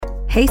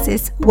Hey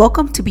sis,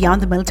 welcome to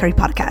Beyond the Military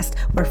podcast,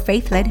 where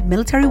faith-led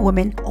military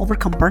women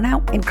overcome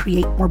burnout and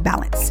create more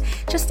balance.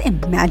 Just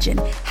imagine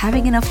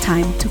having enough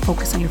time to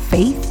focus on your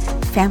faith,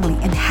 family,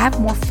 and have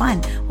more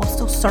fun while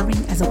still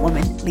serving as a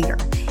woman leader.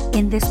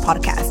 In this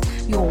podcast,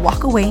 you will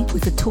walk away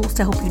with the tools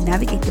to help you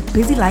navigate the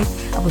busy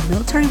life of a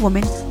military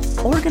woman,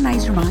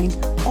 organize your mind,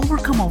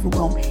 overcome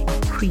overwhelm,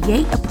 and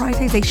create a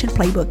prioritization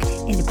playbook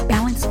and a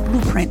balanced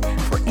blueprint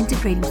for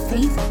integrating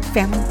faith,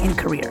 family, and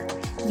career.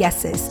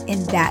 Yes, sis,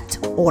 in that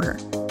order.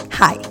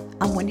 Hi,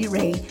 I'm Wendy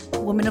Ray,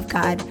 woman of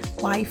God,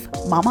 wife,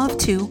 mama of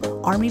two,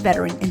 Army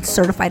veteran, and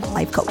certified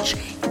life coach.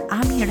 And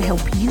I'm here to help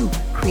you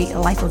create a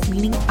life of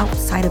meaning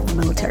outside of the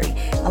military,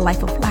 a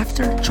life of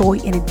laughter, joy,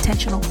 and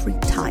intentional free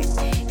time.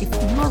 If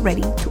you are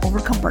ready to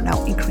overcome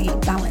burnout and create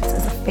balance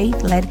as a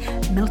faith-led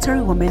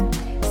military woman,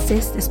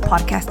 sis, this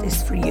podcast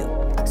is for you.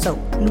 So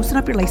loosen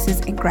up your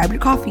laces and grab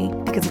your coffee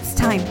because it's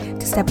time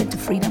to step into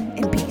freedom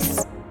and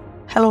peace.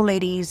 Hello,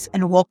 ladies,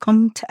 and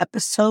welcome to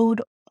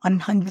episode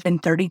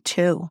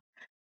 132.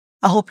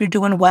 I hope you're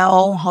doing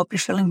well. Hope you're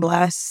feeling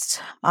blessed.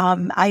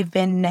 I've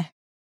been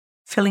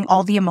feeling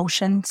all the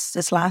emotions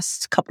this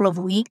last couple of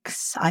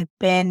weeks. I've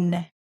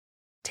been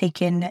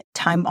taking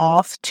time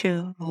off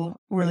to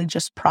really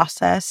just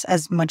process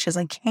as much as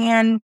I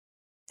can,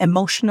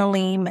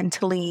 emotionally,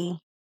 mentally.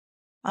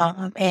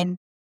 And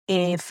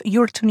if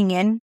you're tuning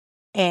in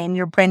and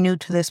you're brand new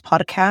to this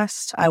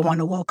podcast, I want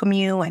to welcome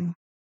you. And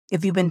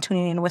if you've been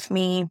tuning in with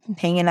me,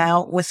 hanging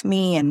out with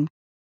me, and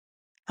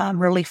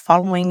really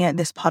following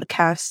this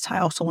podcast, I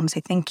also want to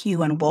say thank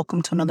you and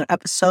welcome to another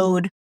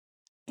episode.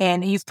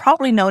 And you've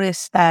probably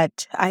noticed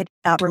that I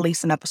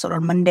released an episode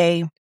on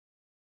Monday.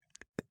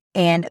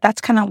 And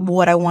that's kind of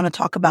what I want to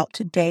talk about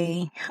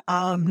today.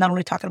 Not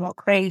only talking about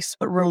grace,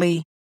 but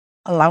really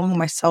allowing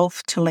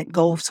myself to let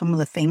go of some of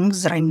the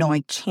things that I know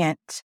I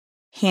can't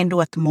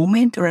handle at the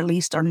moment, or at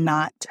least are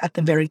not at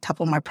the very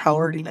top of my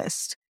priority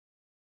list.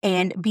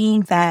 And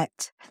being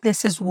that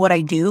this is what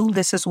I do,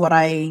 this is what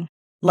I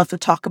love to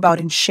talk about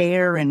and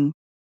share and,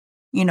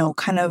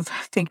 kind of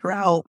figure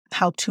out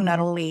how to not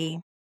only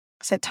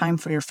set time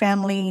for your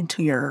family,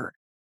 to your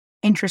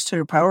interests, to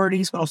your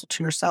priorities, but also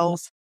to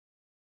yourself.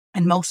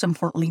 And most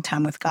importantly,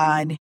 time with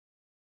God.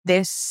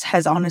 This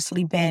has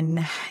honestly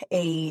been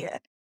a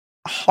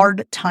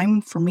hard time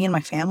for me and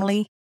my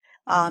family.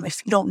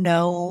 If you don't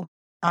know,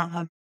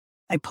 I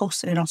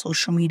posted it on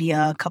social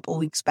media a couple of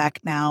weeks back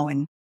now,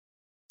 and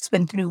it's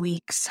been 3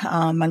 weeks.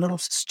 My little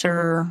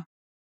sister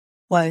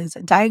was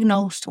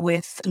diagnosed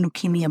with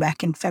leukemia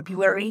back in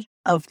February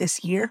of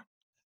this year.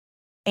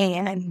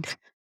 And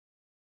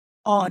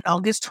on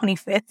August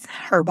 25th,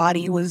 her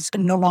body was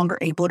no longer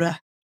able to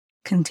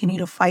continue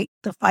to fight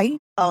the fight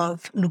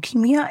of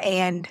leukemia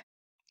and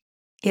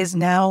is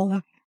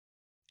now,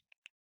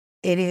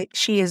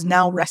 she is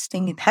now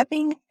resting in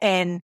heaven.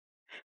 And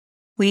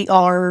we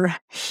are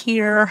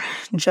here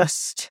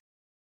just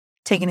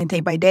taking it day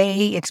by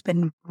day. It's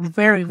been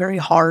very, very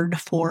hard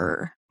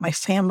for my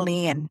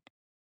family and,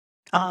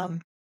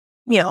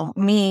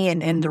 me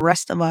and the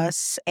rest of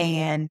us.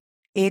 And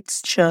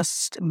it's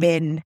just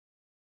been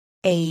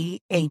a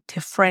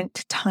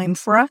different time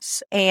for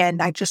us.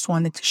 And I just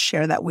wanted to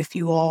share that with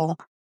you all,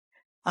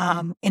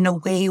 in a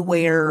way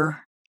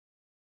where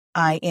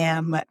I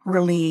am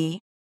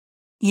really,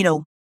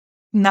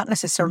 not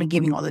necessarily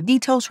giving all the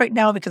details right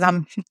now because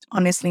I'm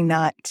honestly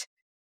not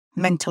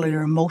mentally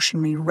or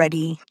emotionally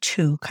ready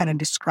to kind of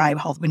describe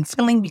how I've been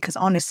feeling, because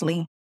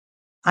honestly,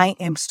 I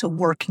am still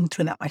working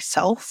through that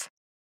myself.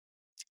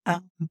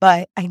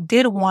 But I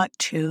did want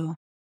to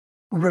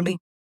really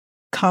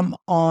come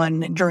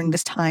on during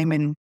this time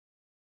and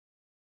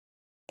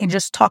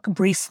just talk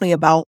briefly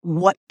about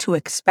what to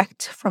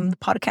expect from the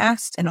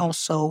podcast, and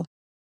also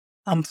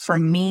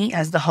from me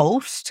as the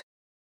host,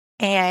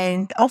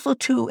 and also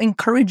to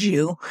encourage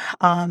you,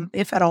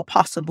 if at all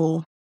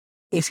possible,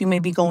 if you may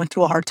be going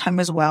through a hard time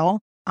as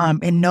well,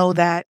 and know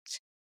that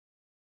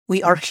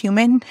we are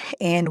human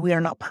and we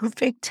are not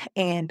perfect,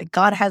 and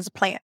God has a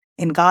plan,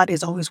 and God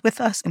is always with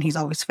us, and He's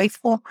always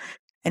faithful,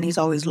 and He's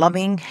always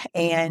loving.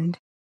 And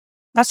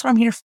that's what I'm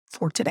here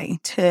for today,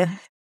 to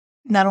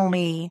not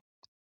only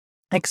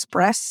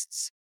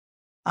express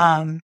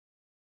how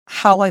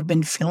I've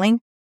been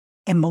feeling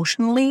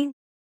emotionally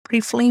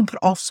briefly, but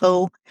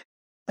also,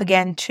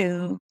 again,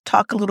 to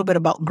talk a little bit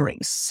about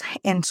grace.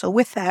 And so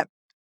with that,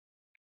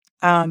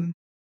 I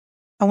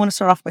want to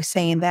start off by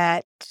saying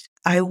that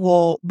I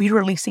will be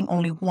releasing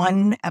only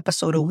one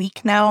episode a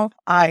week now.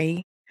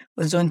 I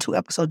was doing 2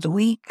 episodes a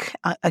week.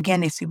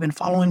 Again, if you've been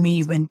following me,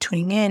 you've been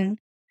tuning in.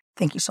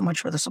 Thank you so much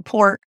for the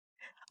support.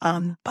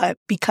 But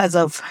because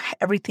of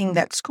everything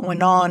that's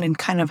going on and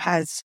kind of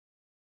has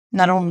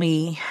not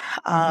only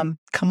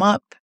come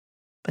up,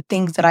 but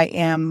things that I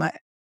am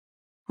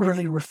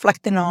really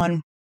reflecting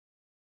on,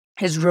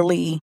 has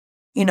really,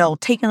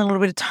 taken a little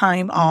bit of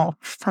time off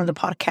from the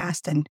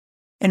podcast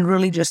and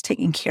really just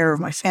taking care of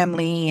my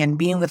family and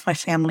being with my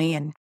family,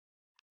 and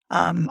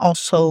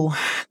also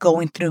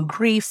going through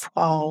grief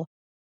while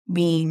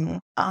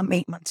being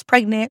 8 months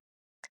pregnant.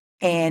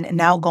 and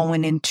now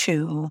going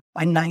into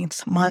my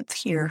 9th month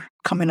here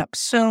coming up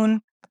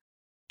soon.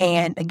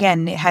 And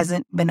again, it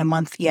hasn't been a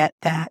month yet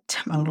that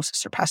my little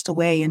sister passed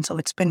away. And so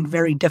it's been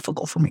very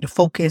difficult for me to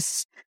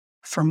focus,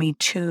 for me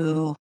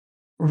to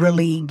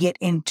really get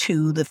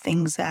into the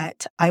things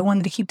that I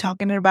wanted to keep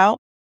talking about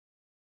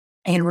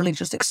and really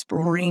just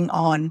exploring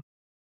on,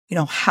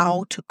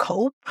 how to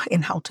cope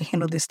and how to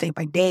handle this day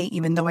by day,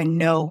 even though I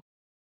know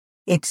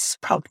it's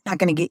probably not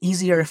going to get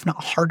easier, if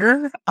not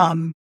harder,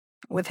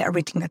 with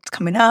everything that's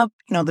coming up,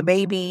 the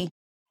baby,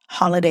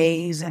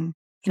 holidays, and,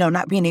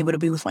 not being able to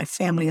be with my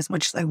family as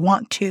much as I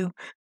want to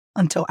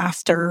until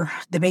after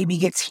the baby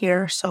gets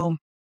here. So,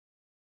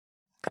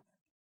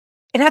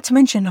 and not to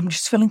mention, I'm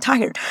just feeling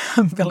tired.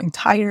 I'm feeling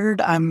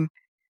tired. I'm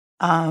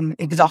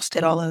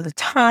exhausted all of the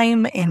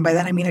time. And by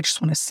that, I mean, I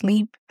just want to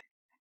sleep.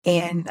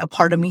 And a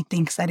part of me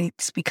thinks that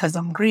it's because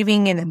I'm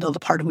grieving. And another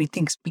part of me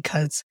thinks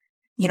because,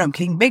 I'm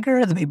getting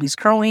bigger, the baby's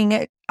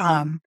growing.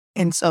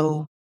 And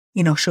so,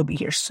 she'll be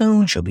here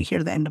soon. She'll be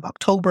here the end of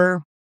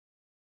October.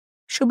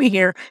 She'll be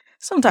here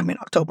sometime in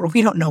October.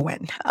 We don't know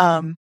when.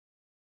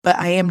 But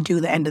I am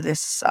due the end of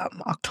this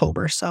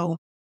October. So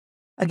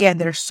again,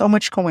 there's so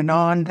much going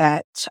on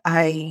that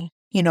I,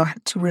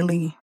 had to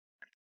really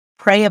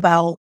pray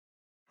about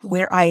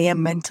where I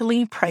am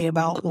mentally, pray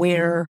about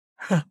where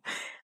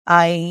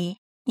I,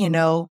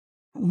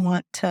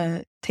 want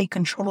to take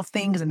control of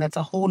things. And that's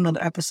a whole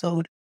nother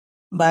episode.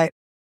 But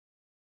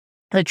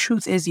the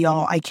truth is,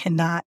 y'all, I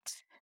cannot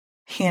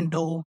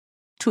handle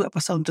 2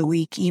 episodes a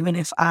week, even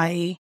if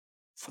I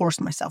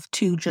force myself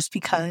to, just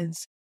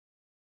because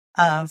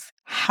of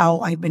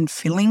how I've been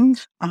feeling.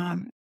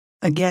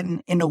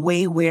 Again, in a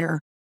way where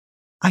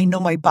I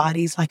know my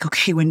body's like,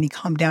 okay, Wendy,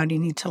 calm down. You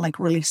need to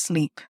really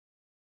sleep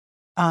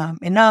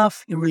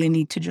enough. You really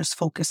need to just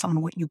focus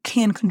on what you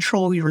can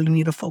control. You really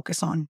need to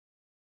focus on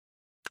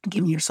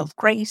giving yourself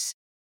grace.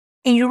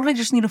 And you really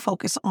just need to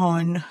focus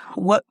on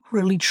what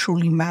really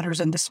truly matters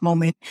in this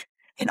moment.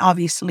 And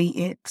obviously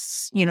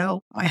it's,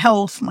 my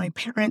health, my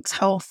parents'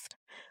 health,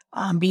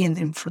 being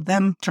there for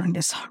them during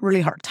this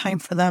really hard time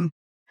for them.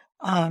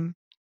 And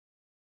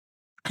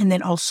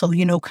then also,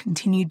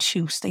 continue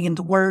to stay in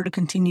the Word,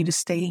 continue to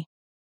stay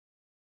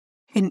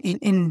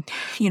in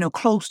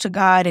close to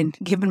God, and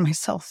giving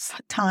myself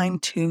time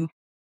to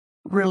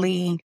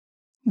really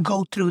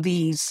go through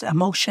these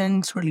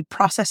emotions, really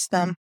process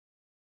them,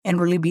 and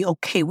really be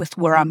okay with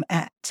where I'm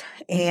at.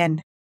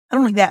 And not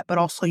only that, but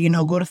also,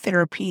 go to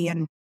therapy.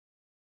 And,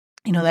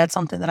 that's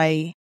something that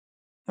I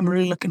am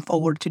really looking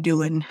forward to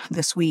doing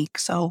this week.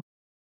 So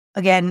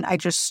again, I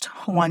just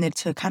wanted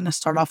to kind of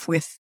start off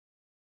with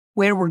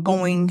where we're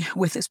going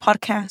with this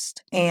podcast.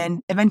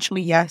 And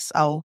eventually, yes,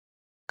 I'll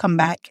come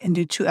back and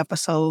do 2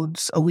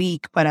 episodes a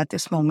week. But at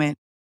this moment,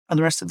 for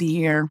the rest of the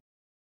year,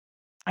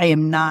 I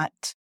am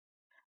not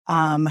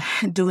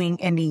doing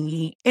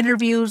any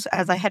interviews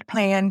as I had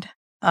planned,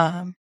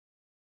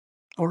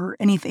 or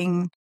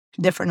anything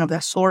different of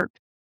that sort.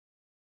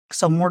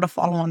 So more to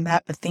follow on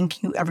that. But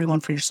thank you everyone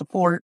for your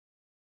support.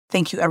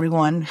 Thank you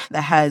everyone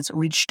that has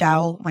reached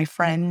out, my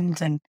friends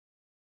and,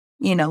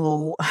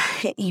 even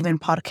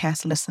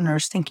podcast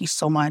listeners. Thank you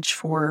so much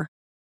for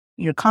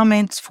your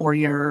comments, for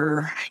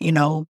your,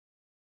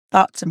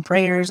 thoughts and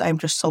prayers. I'm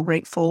just so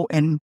grateful.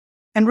 And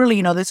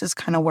really, this is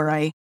kind of where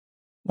I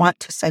want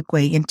to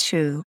segue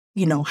into,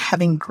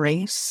 having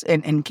grace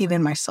and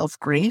giving myself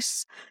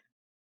grace.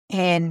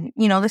 And,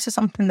 this is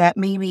something that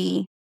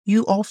maybe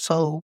you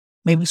also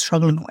may be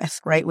struggling with,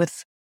 right?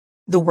 With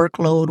the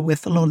workload,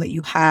 with the load that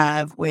you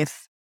have,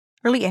 with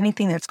really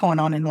anything that's going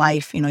on in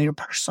life, your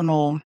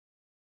personal,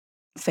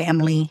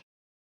 family.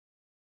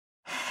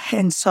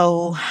 And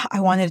so I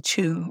wanted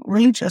to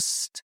really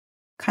just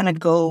kind of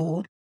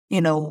go,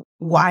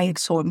 why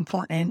it's so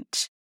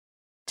important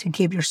to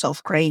give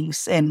yourself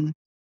grace. And,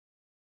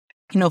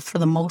 for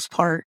the most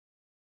part,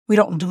 we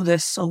don't do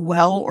this so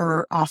well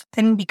or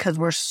often because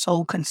we're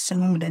so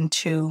consumed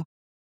into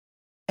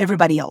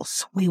everybody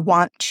else. We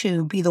want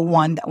to be the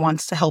one that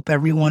wants to help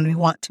everyone. We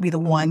want to be the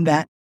one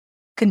that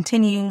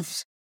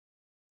continues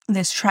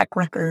this track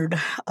record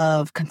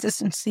of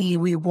consistency.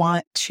 We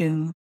want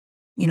to,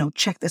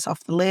 check this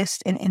off the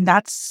list. And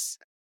that's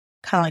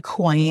kind of like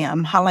who I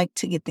am. I like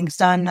to get things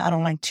done. I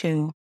don't like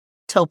to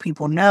tell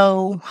people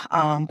no,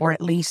 or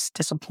at least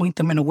disappoint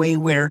them in a way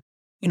where,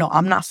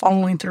 I'm not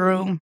following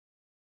through.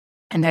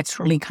 And that's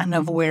really kind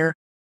of where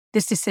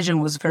this decision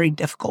was very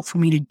difficult for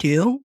me to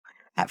do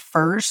at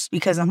first,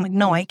 because I'm like,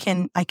 no, I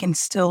can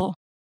still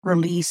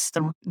release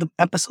the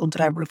episode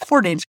that I've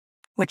recorded,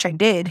 which I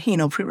did,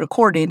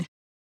 pre-recorded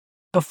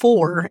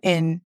before.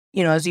 And,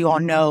 as you all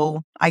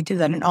know, I did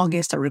that in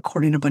August. I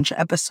recorded a bunch of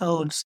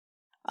episodes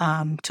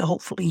to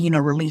hopefully,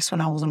 release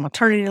when I was on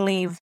maternity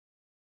leave.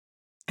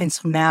 And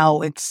so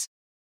now it's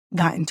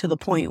gotten to the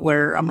point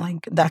where I'm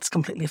like, that's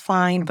completely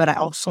fine, but I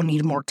also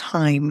need more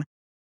time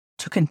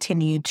to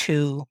continue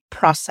to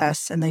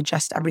process and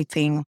digest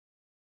everything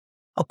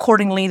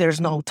accordingly. There's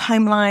no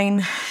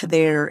timeline.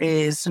 There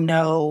is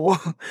no,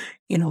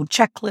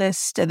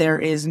 checklist. There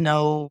is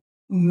no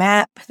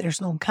map.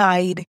 There's no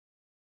guide.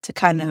 to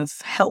kind of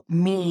help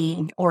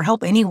me or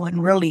help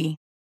anyone really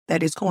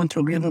that is going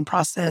through a grieving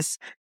process,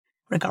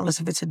 regardless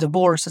if it's a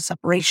divorce, a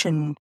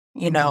separation,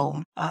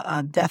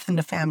 a death in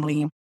the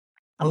family,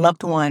 a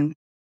loved one,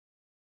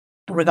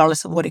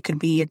 regardless of what it could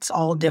be. It's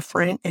all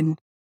different and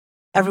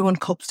everyone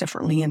copes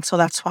differently. And so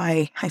that's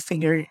why I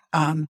figured,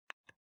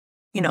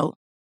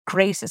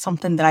 grace is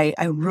something that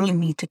I really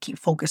need to keep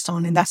focused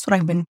on. And that's what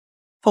I've been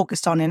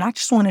focused on. And I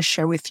just want to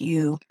share with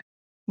you,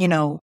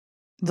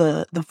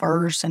 the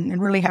verse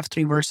and really have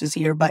 3 verses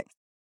here. But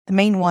the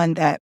main one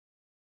that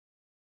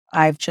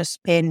I've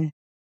just been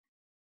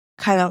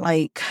kind of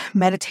like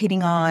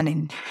meditating on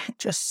and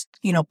just,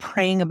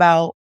 praying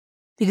about,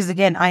 because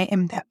again, I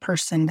am that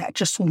person that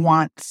just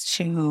wants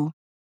to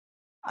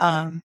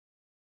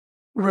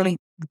really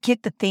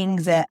get the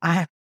things that I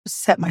have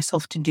set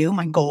myself to do,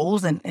 my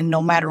goals, and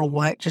no matter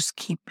what, just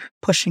keep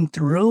pushing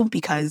through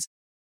because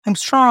I'm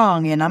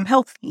strong and I'm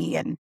healthy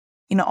and,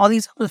 all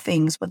these other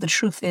things. But the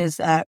truth is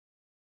that,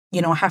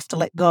 I have to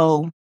let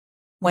go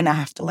when I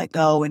have to let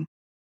go. And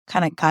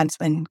kind of God's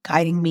been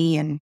guiding me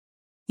and,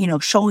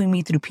 showing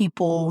me through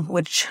people,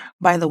 which,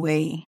 by the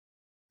way,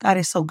 God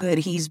is so good.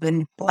 He's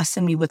been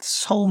blessing me with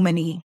so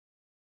many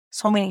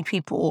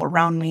people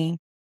around me,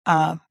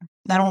 not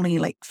only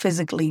like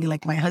physically,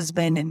 like my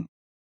husband and,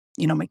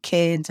 my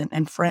kids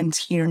and friends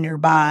here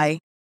nearby,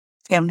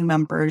 family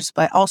members,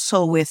 but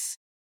also with,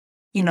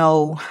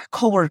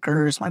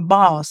 coworkers, my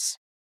boss,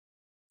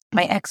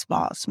 my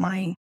ex-boss,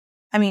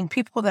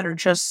 people that are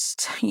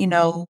just,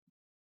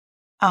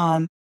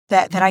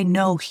 that I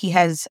know he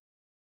has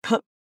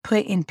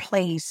put in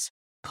place,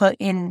 put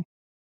in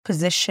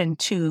position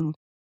to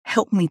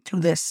help me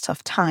through this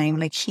tough time.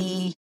 Like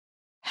he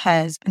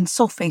has been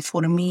so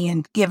faithful to me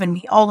and given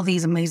me all of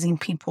these amazing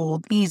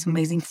people, these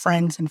amazing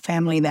friends and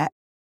family that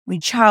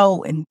reach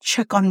out and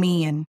check on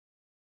me. And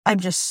I'm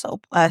just so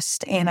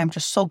blessed and I'm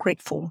just so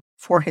grateful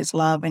for his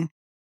love and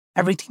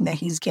everything that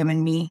he's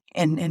given me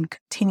and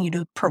continue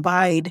to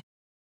provide,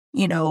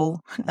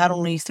 not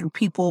only through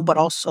people, but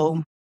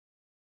also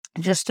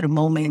just through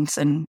moments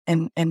and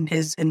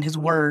his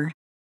word.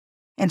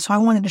 And so I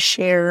wanted to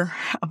share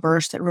a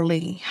verse that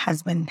really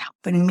has been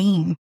helping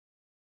me,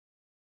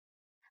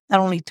 not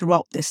only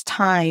throughout this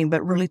time,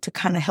 but really to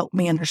kind of help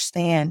me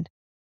understand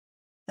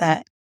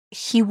that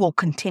he will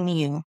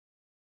continue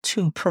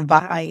to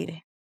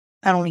provide,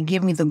 not only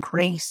give me the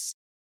grace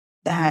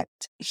that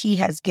he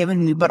has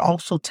given me, but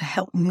also to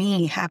help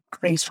me have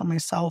grace for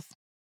myself.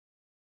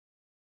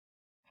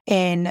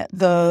 And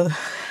the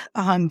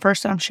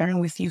verse that I'm sharing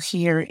with you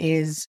here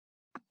is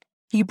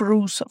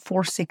Hebrews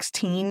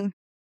 4:16,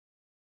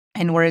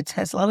 and where it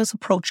says, "Let us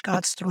approach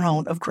God's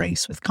throne of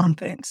grace with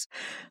confidence,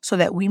 so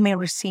that we may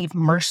receive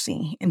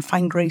mercy and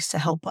find grace to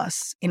help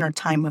us in our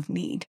time of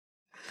need."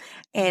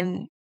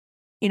 And,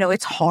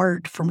 it's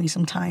hard for me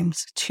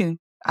sometimes to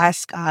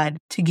ask God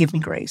to give me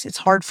grace. It's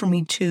hard for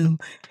me to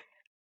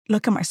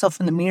look at myself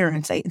in the mirror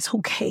and say, it's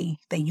okay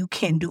that you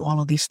can't do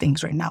all of these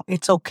things right now.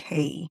 It's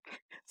okay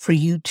for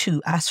you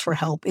to ask for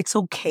help. It's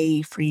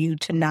okay for you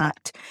to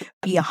not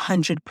be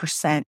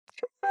 100%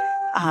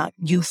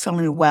 you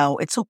feeling well.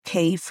 It's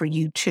okay for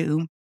you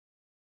to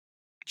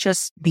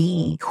just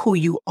be who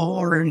you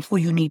are and who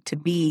you need to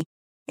be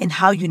and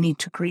how you need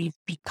to grieve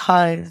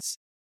because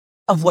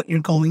of what you're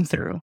going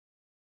through.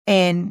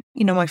 And,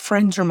 my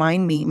friends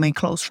remind me, my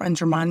close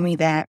friends remind me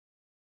that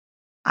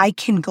I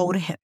can go to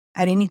him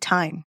at any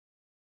time,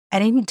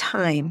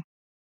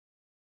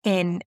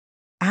 and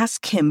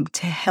ask him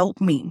to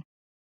help me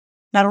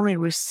not only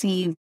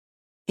receive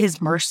his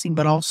mercy,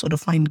 but also to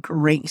find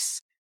grace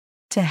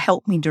to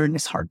help me during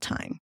this hard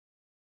time.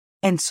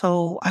 And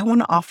so I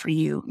want to offer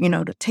you,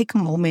 to take a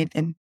moment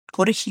and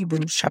go to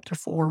Hebrews chapter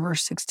 4,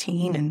 verse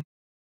 16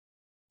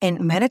 and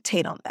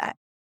meditate on that.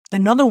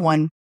 Another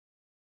one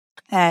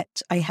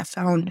that I have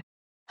found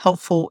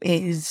helpful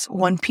is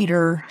 1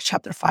 Peter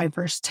chapter 5,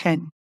 verse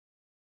 10.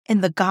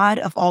 "And the God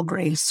of all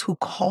grace, who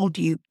called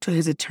you to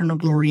his eternal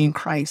glory in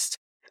Christ,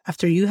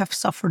 after you have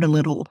suffered a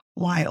little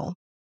while,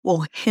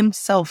 will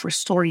himself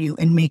restore you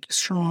and make you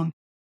strong,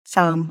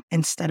 sound,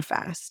 and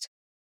steadfast."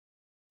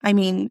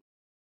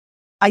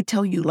 I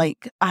tell you,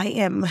 I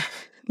am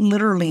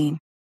literally,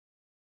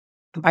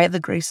 by the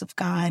grace of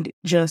God,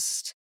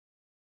 just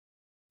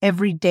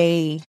every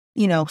day,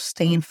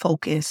 staying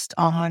focused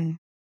on,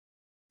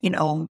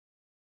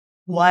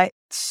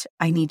 what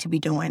I need to be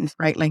doing,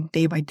 right? Like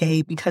day by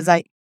day, because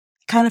I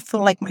kind of feel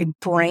like my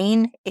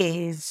brain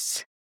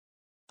is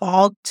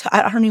fogged.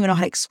 I don't even know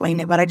how to explain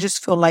it, but I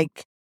just feel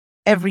like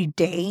every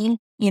day,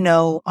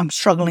 I'm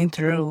struggling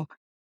through,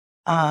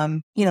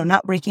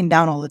 not breaking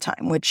down all the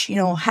time, which,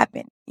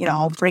 happen.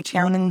 I'll break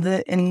down in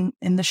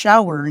the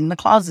shower, in the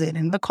closet,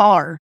 in the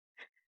car,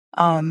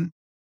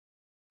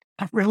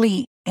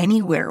 really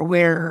anywhere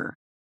where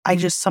I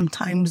just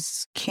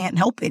sometimes can't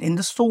help it, in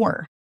the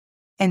store.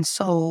 And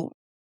so,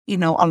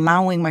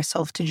 allowing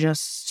myself to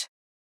just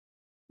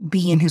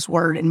be in his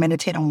word and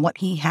meditate on what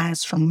he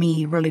has from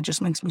me really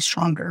just makes me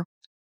stronger.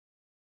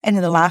 And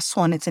then the last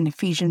one, it's in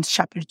Ephesians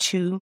chapter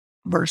 2,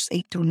 verse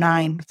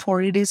 8-9.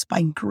 For it is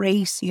by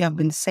grace you have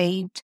been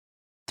saved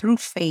through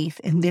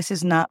faith, and this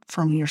is not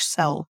from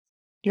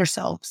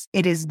yourselves.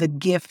 It is the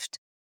gift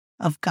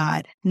of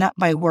God, not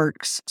by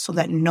works, so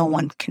that no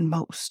one can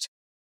boast.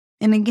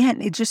 And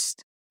again, it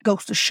just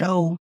goes to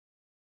show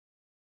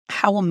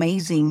how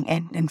amazing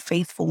and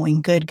faithful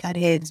and good God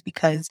is,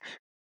 because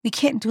we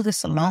can't do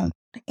this alone.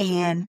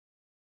 And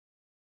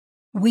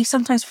we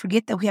sometimes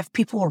forget that we have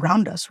people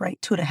around us, right,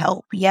 to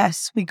help.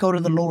 Yes, we go to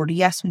the Lord.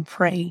 Yes, we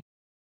pray.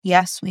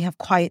 Yes, we have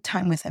quiet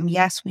time with him.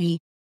 Yes, we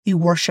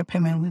worship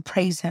him and we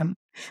praise him.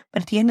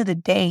 But at the end of the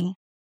day,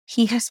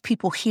 he has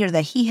people here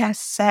that he has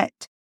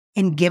set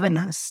and given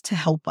us to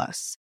help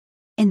us.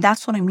 And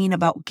that's what I mean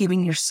about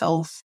giving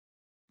yourself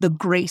the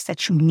grace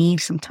that you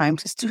need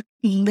sometimes, is to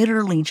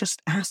literally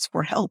just ask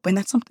for help. And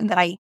that's something that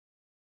I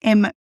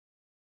don't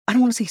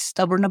want to say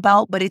stubborn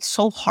about, but it's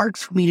so hard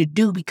for me to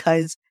do,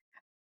 because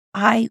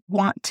I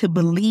want to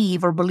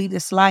believe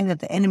this lie that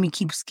the enemy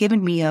keeps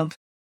giving me of,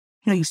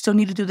 you still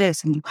need to do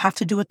this, and you have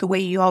to do it the way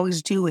you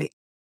always do it,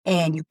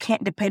 and you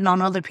can't depend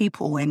on other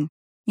people, and,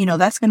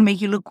 that's going to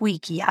make you look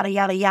weak, yada,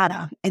 yada,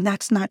 yada. And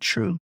that's not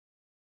true.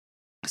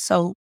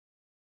 So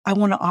I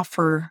want to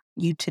offer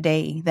you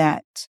today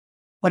that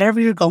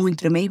whatever you're going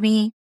through,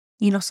 maybe,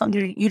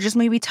 something you just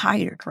may be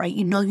tired, right?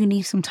 You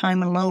need some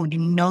time alone. You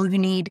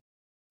need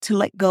to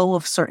let go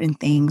of certain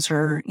things,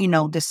 or,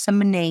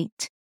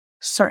 disseminate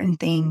certain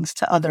things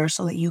to others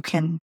so that you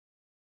can,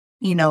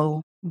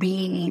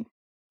 be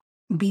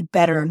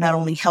better, not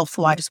only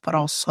health-wise, but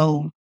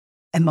also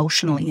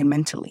emotionally and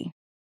mentally.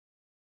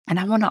 And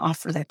I want to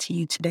offer that to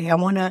you today. I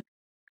want to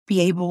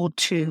be able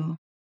to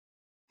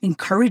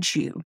encourage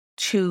you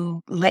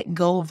to let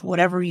go of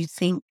whatever you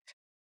think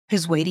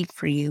is waiting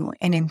for you,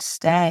 and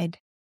instead,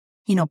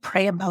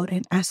 pray about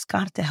it. Ask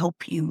God to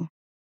help you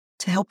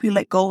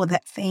let go of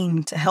that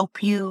thing, to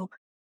help you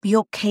be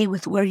okay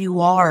with where you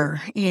are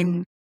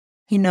in,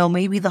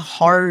 maybe the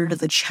hard,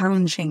 the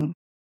challenging,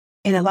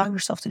 and allow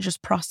yourself to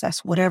just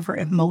process whatever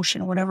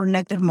emotion, whatever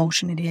negative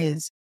emotion it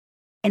is,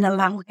 and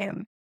allow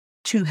him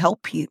to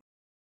help you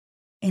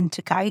and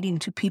to guide you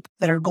to people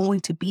that are going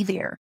to be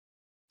there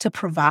to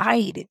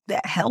provide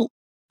that help,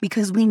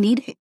 because we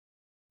need it.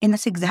 And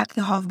that's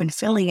exactly how I've been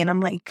feeling. And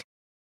I'm like,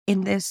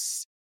 in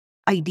this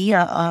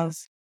idea of,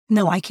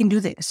 no, I can do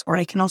this, or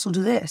I can also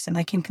do this, and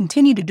I can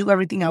continue to do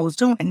everything I was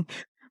doing,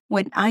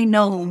 when I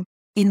know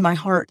in my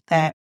heart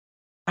that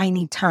I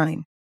need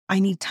time. I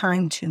need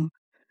time to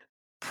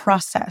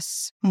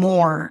process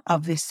more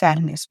of this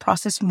sadness,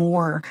 process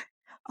more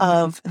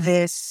of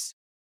this,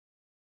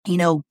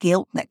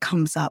 guilt that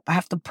comes up. I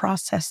have to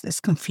process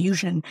this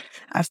confusion.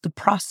 I have to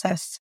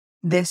process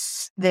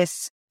this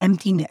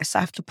emptiness. I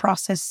have to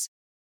process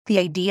the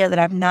idea that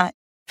I'm not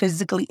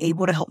physically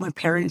able to help my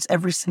parents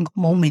every single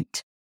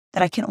moment,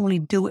 that I can only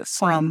do it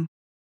from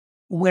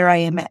where I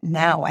am at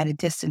now at a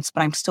distance,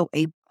 but I'm still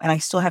able, and I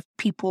still have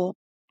people,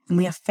 and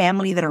we have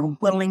family that are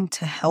willing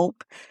to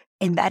help,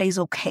 and that is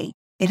okay.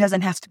 It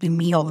doesn't have to be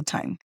me all the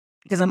time,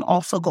 because I'm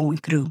also going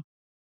through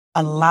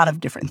a lot of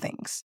different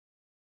things.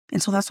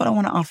 And so that's what I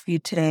want to offer you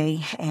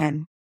today.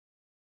 And,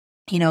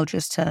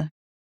 just to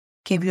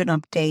give you an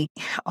update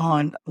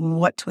on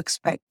what to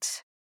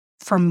expect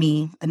from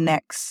me the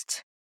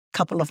next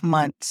couple of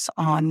months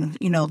on,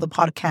 the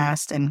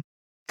podcast, and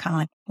kind of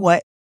like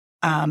what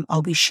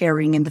I'll be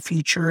sharing in the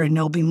future. And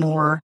there'll be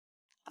more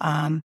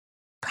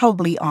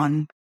probably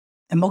on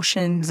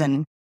emotions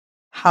and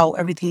how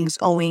everything's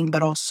going,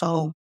 but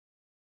also,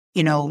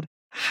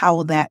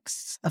 how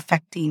that's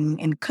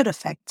affecting and could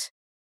affect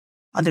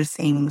other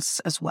things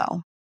as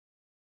well.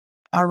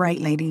 All right,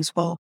 ladies.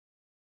 Well,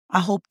 I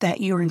hope that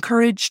you're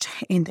encouraged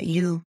and that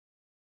you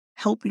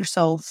help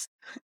yourself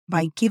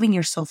by giving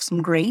yourself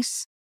some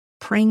grace,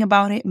 praying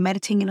about it,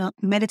 meditating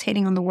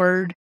on the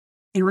word,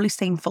 and really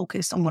staying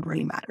focused on what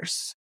really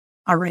matters.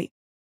 All right.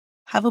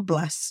 Have a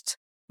blessed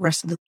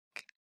rest of the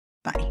week.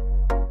 Bye.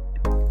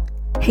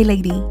 Hey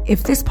lady,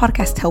 if this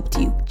podcast helped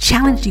you,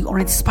 challenged you, or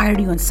inspired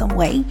you in some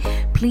way,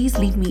 please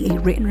leave me a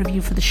written review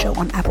for the show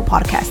on Apple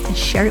Podcasts and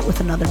share it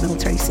with another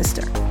military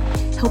sister.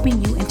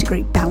 Helping you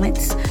integrate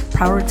balance,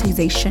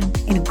 prioritization,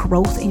 and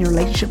growth in your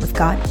relationship with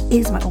God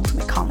is my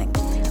ultimate calling.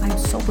 I am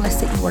so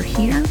blessed that you are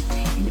here,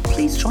 and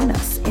please join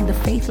us in the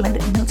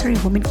faith-led military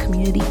women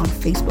community on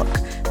Facebook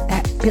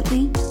at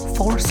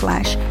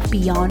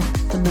bit.ly/Beyond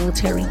the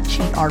Military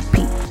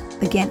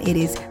GRP. Again, it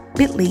is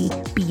bit.ly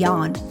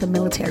Beyond the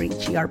Military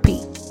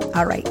GRP.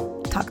 All right.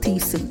 Talk to you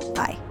soon.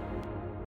 Bye.